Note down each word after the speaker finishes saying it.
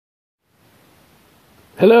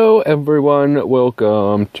Hello everyone,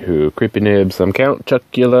 welcome to Creepy Nibs. I'm Count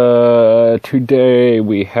Chuckula. Today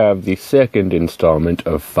we have the second installment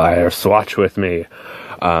of Fire Swatch with me.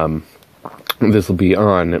 This will be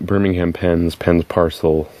on Birmingham Pens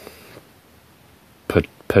Parcel for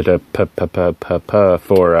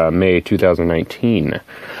May 2019.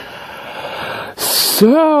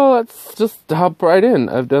 So let's just hop right in.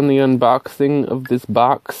 I've done the unboxing of this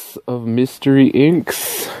box of mystery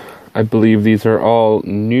inks. I believe these are all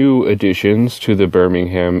new additions to the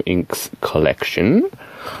Birmingham Inks collection.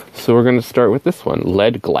 So we're going to start with this one,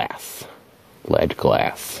 Lead Glass. Lead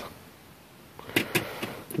Glass.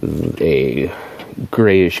 This is a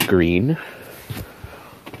grayish green.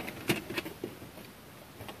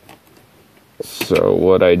 So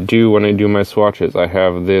what I do when I do my swatches, I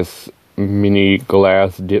have this mini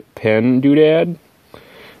glass dip pen doodad,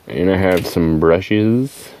 and I have some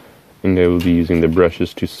brushes. And I will be using the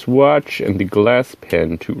brushes to swatch and the glass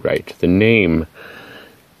pen to write the name.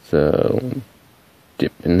 So,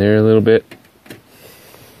 dip in there a little bit.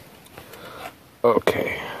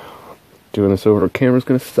 Okay. Doing this over camera's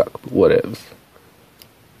gonna suck, but whatevs.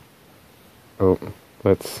 Oh,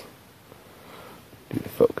 let's do the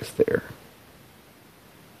focus there.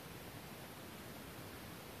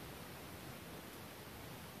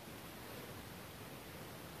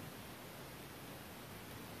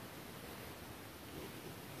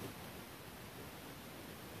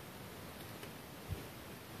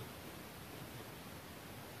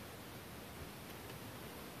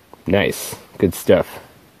 Nice. Good stuff.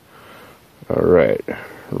 Alright.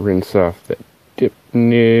 Rinse off that dip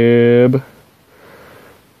nib.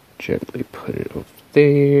 Gently put it over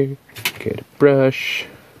there. Get a brush.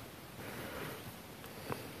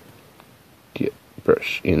 Get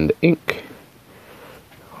brush in the ink.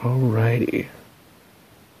 Alrighty.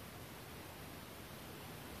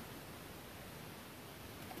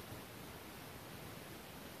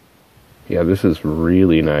 Yeah, this is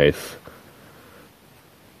really nice.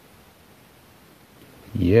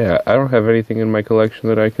 Yeah, I don't have anything in my collection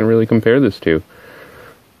that I can really compare this to.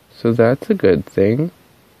 So that's a good thing.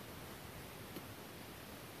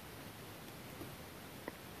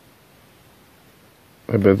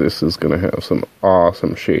 I bet this is going to have some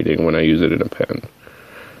awesome shading when I use it in a pen.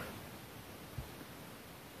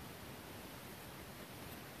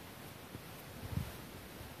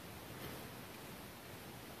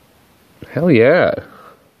 Hell yeah.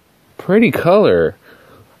 Pretty color.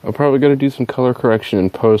 I'm probably going to do some color correction in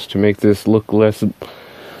post to make this look less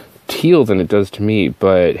teal than it does to me,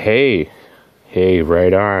 but hey,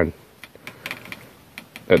 right on.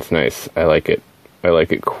 That's nice. I like it. I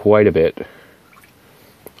like it quite a bit.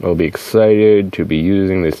 I'll be excited to be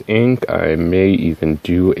using this ink. I may even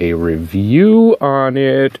do a review on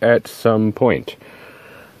it at some point.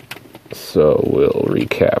 So we'll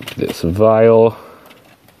recap this vial.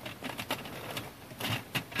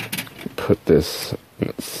 Put this in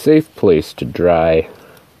a safe place to dry.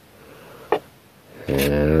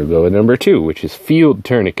 And we'll go with number 2, which is Field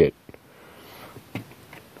Tourniquet.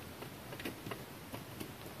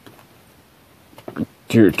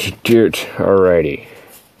 Dirt. Alrighty.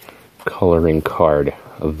 Coloring card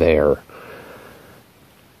there.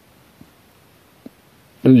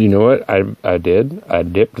 You know what I did? I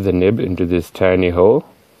dipped the nib into this tiny hole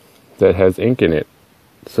that has ink in it.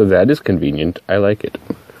 So that is convenient. I like it.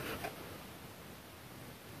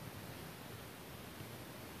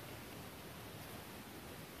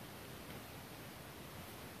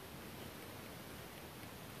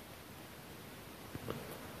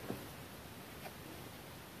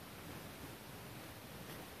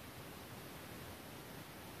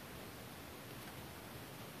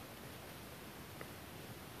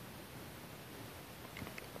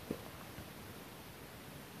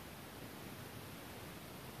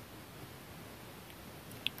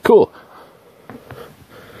 Cool.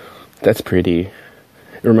 That's pretty.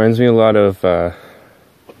 It reminds me a lot of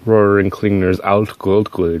Rohrer and Klingner's Alt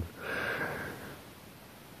Goldglue.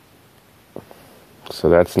 So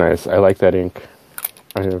that's nice. I like that ink.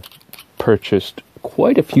 I have purchased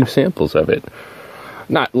quite a few samples of it.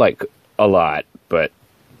 Not like a lot, but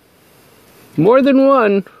more than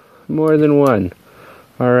one. More than one.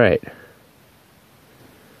 All right.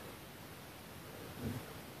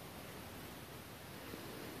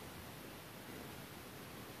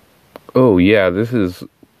 Oh yeah, this is,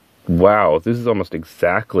 wow, this is almost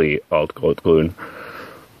exactly Alt Goldglue.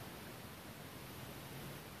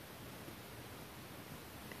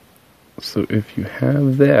 So if you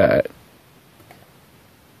have that,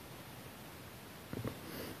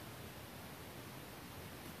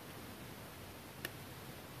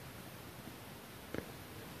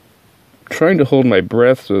 trying to hold my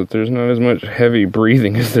breath so that there's not as much heavy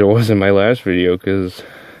breathing as there was in my last video, because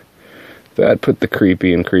that put the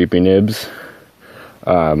creepy in creepy nibs.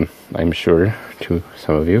 I'm sure to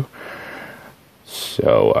some of you.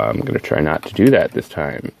 So I'm going to try not to do that this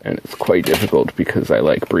time. And it's quite difficult because I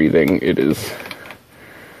like breathing. It is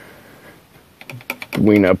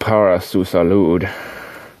buena para su salud.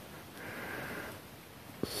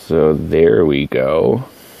 So there we go.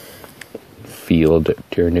 Field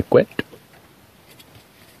tourniquet.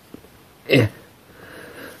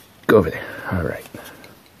 Go over there. All right.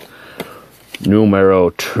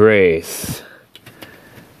 Numero tres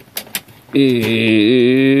is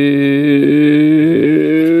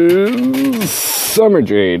Summer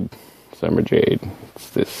Jade. Summer Jade.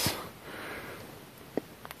 It's this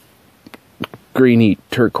greeny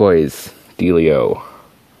turquoise dealio.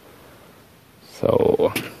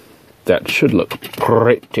 So that should look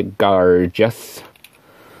pretty gorgeous.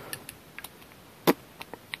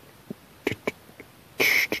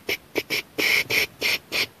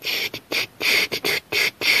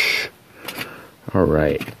 All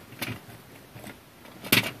right.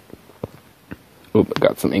 Oop, I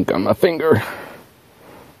got some ink on my finger.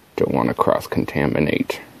 Don't want to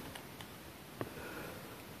cross-contaminate.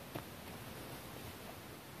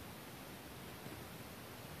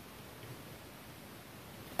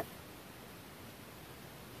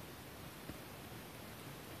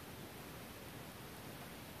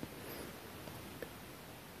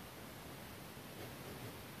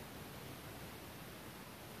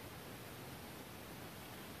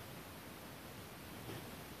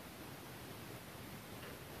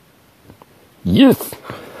 Yes!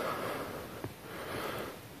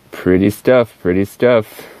 Pretty stuff, pretty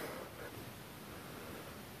stuff.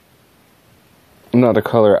 Not a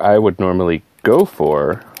color I would normally go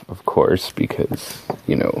for, of course, because,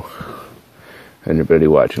 you know, anybody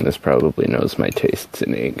watching this probably knows my tastes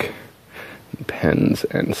in ink, and pens,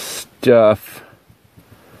 and stuff.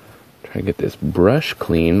 Try to get this brush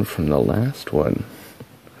clean from the last one.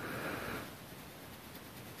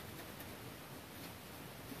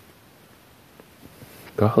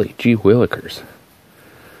 Golly, gee willikers.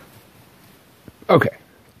 Okay,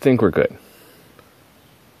 think we're good.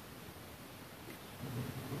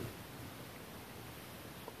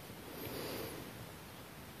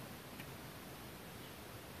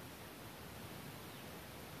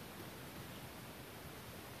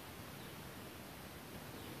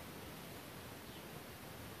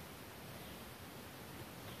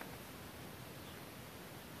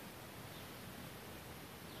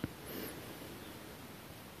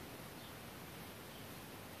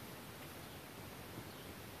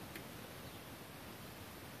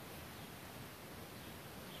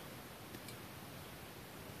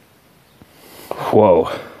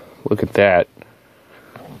 Whoa, look at that.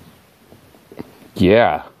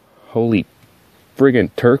 Yeah, holy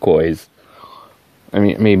friggin' turquoise. I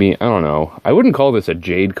mean, maybe, I don't know. I wouldn't call this a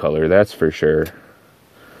jade color, that's for sure.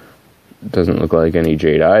 It doesn't look like any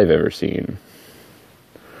jade I've ever seen.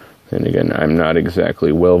 Then again, I'm not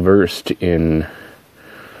exactly well versed in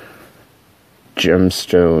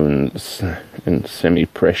gemstones and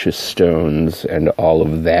semi-precious stones and all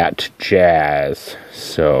of that jazz.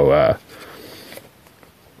 So,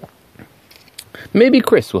 maybe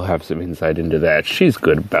Chris will have some insight into that. She's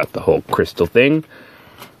good about the whole crystal thing.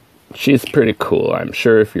 She's pretty cool. I'm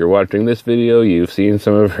sure if you're watching this video, you've seen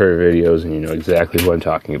some of her videos and you know exactly what I'm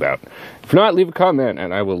talking about. If not, leave a comment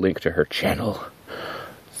and I will link to her channel.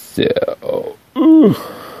 So,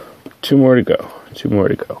 two more to go. Two more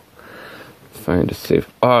to go. Find a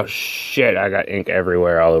safe. Oh shit, I got ink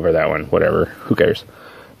everywhere all over that one. Whatever. Who cares?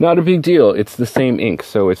 Not a big deal. It's the same ink,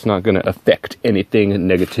 so it's not going to affect anything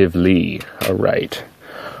negatively. All right.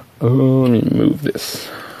 Let me move this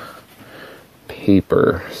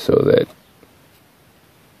paper so that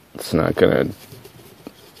it's not going to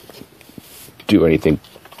do anything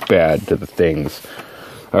bad to the things.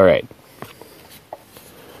 All right.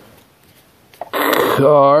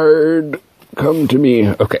 Card, come to me.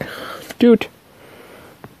 Okay. Doot.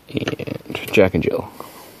 And Jack and Jill.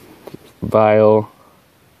 Vial.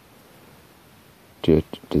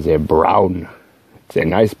 It's a brown. It's a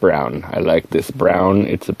nice brown. I like this brown.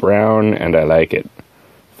 It's a brown, and I like it.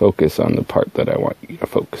 Focus on the part that I want you to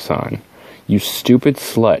focus on. You stupid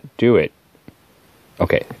slut. Do it.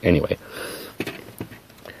 Okay, anyway.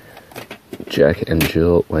 Jack and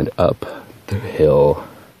Jill went up the hill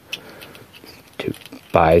to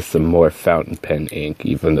buy some more fountain pen ink,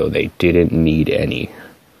 even though they didn't need any.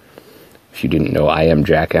 If you didn't know, I am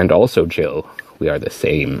Jack and also Jill. We are the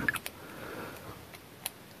same.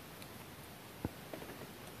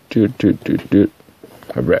 All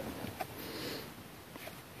right.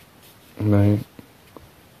 Right.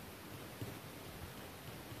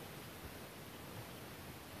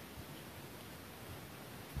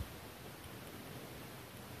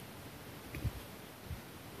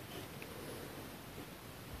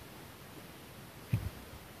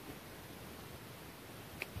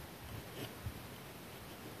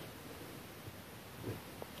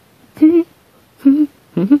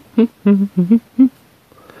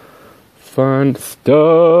 Fun stuff.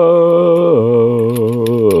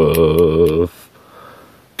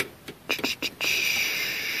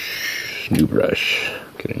 New brush.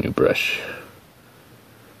 Get a new brush.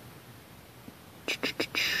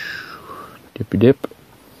 Dippy dip.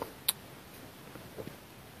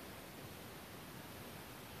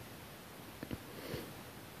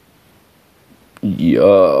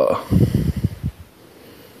 Yeah.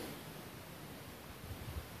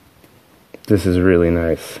 This is really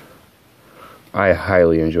nice. I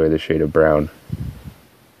highly enjoy the shade of brown.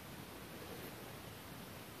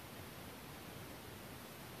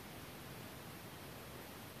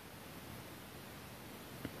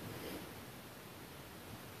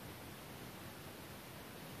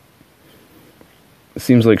 It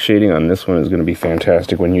seems like shading on this one is going to be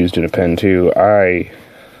fantastic when used in a pen too. I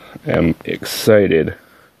am excited.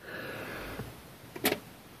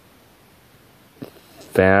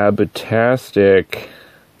 Fabatastic.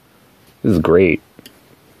 This is great.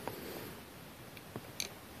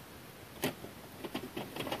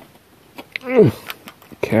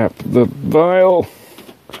 Cap the vial.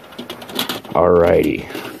 Alrighty.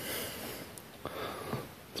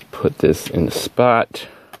 Let's put this in the spot.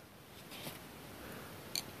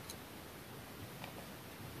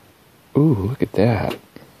 Ooh, look at that.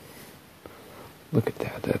 Look at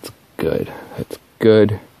that. That's good. That's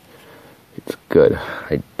good. It's good.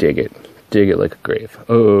 I dig it. Dig it like a grave.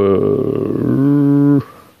 Oh,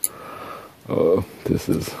 this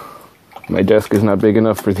is... My desk is not big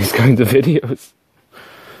enough for these kinds of videos.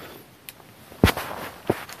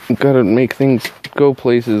 I've got to make things go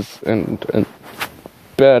places and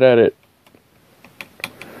bad at it.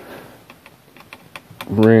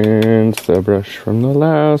 Rinse the brush from the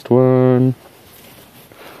last one.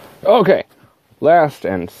 Okay. Last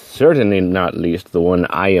and certainly not least, the one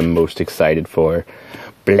I am most excited for.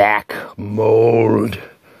 Black mold.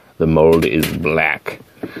 The mold is black.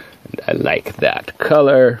 And I like that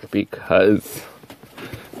color because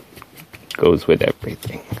it goes with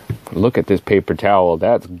everything. Look at this paper towel.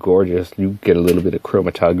 That's gorgeous. You get a little bit of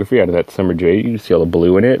chromatography out of that summer jade. You see all the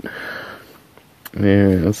blue in it.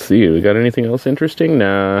 Yeah, let's see. We got anything else interesting?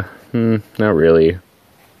 Nah. Not really.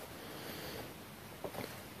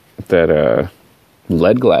 That,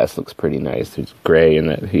 lead glass looks pretty nice. There's gray and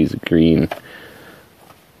that he's green.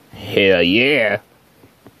 Hell yeah.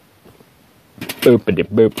 Boopity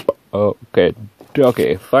boop. Okay.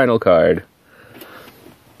 Okay, final card.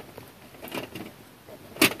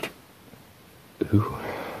 Ooh.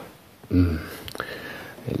 I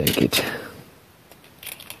like it.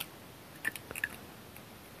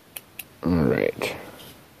 Alright.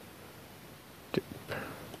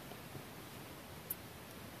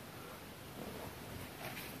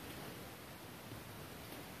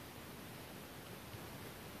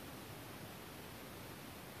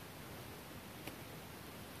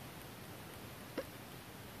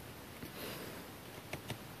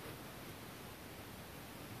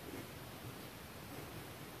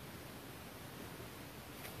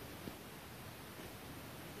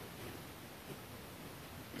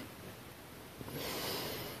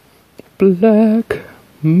 Black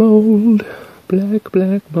mold, black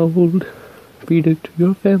mold. Feed it to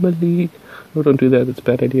your family. Oh, don't do that. That's a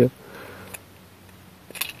bad idea.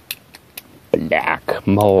 Black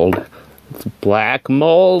mold. It's black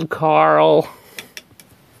mold, Carl.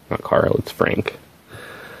 Not Carl, it's Frank.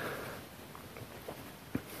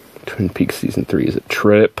 Twin Peaks Season 3 is a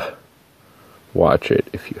trip. Watch it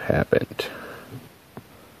if you haven't.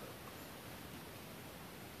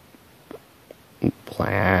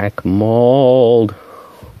 Black mold.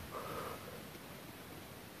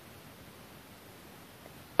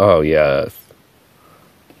 Oh, yes.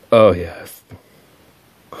 Oh, yes.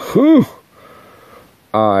 Whew.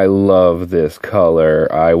 I love this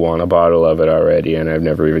color. I want a bottle of it already, and I've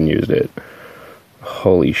never even used it.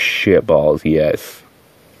 Holy shit balls, yes.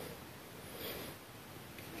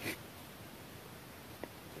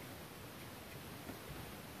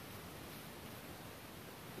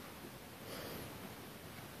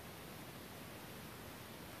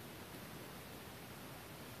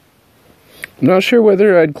 I'm not sure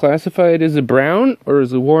whether I'd classify it as a brown or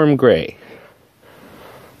as a warm gray.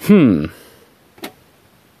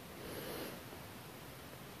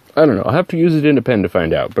 I don't know. I'll have to use it in a pen to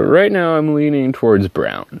find out. But right now I'm leaning towards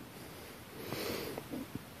brown.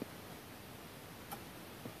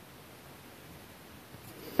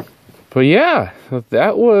 But yeah,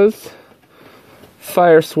 that was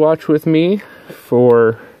Fire Swatch with me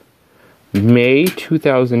for May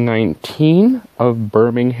 2019 of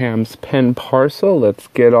Birmingham's Pen Parcel. Let's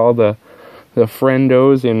get all the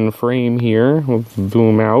friendos in frame here. We'll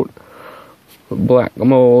zoom out. Black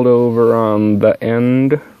mold over on the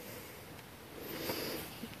end.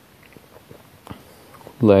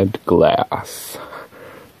 Lead glass.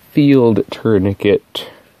 Field tourniquet.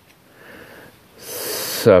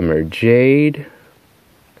 Summer jade.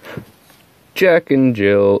 Jack and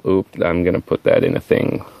Jill. Oop, I'm gonna put that in a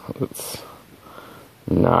thing. Let's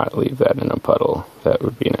not leave that in a puddle. That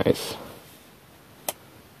would be nice.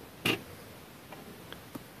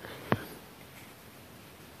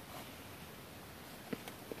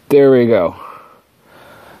 There we go.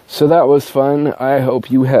 So that was fun. I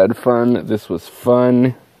hope you had fun. This was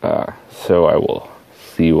fun. So I will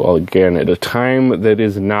see you all again at a time that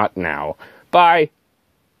is not now. Bye.